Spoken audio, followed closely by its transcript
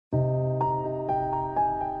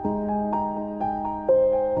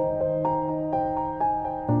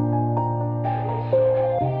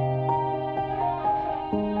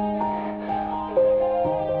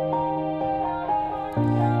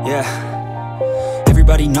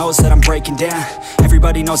Everybody knows that I'm breaking down.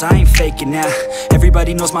 Everybody knows I ain't faking now.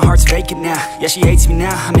 Everybody knows my heart's vacant now. Yeah, she hates me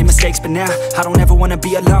now, I made mistakes, but now I don't ever wanna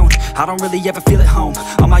be alone. I don't really ever feel at home.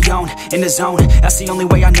 On my own, in the zone, that's the only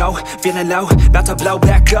way I know. Feeling low, about to blow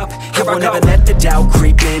back up. Here I won't ever let the doubt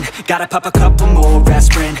creep in. Gotta pop a couple more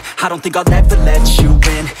aspirin. I don't think I'll ever let you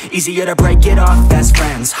in. Easier to break it off as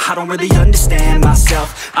friends. I don't really understand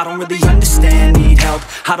myself. I don't really understand, need help.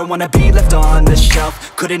 I don't wanna be left on the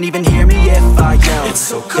shelf. Couldn't even hear me if I yelled. It's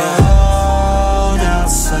so cold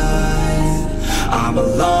outside, I'm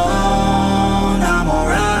alone, I'm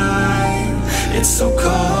alright. It's so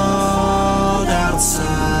cold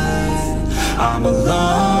outside, I'm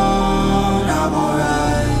alone, I'm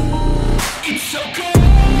alright. It's so cold.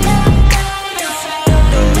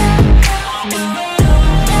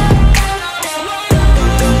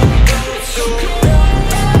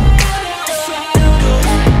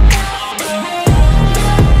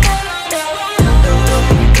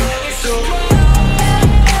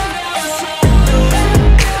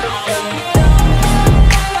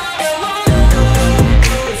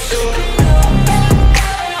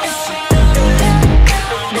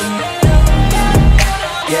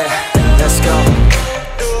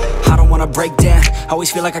 Break down, always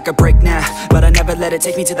feel like I could break now, but I never let it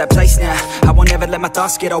take me to that place now. I won't ever let my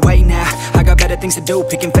thoughts get away now. I got better things to do,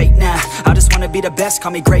 picking fate now. I just wanna be the best,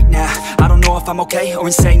 call me great now. I don't know if I'm okay or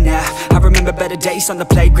insane now. I remember better days on the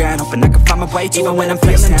playground, hoping I can find my way to even when I'm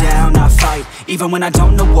feeling down, I fight. Even when I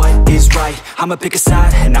don't know what is right, I'ma pick a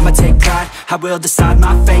side and I'ma take pride. I will decide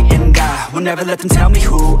my fate and I will never let them tell me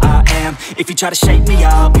who I am. If you try to shape me,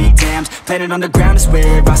 I'll be damned. Planet on the ground is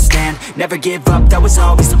where I stand. Never give up, that was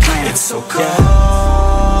always the plan. It's so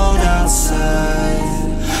cold outside,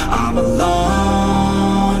 I'm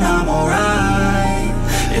alone, I'm alright.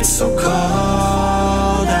 It's so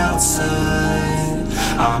cold outside,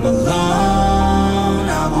 I'm alone.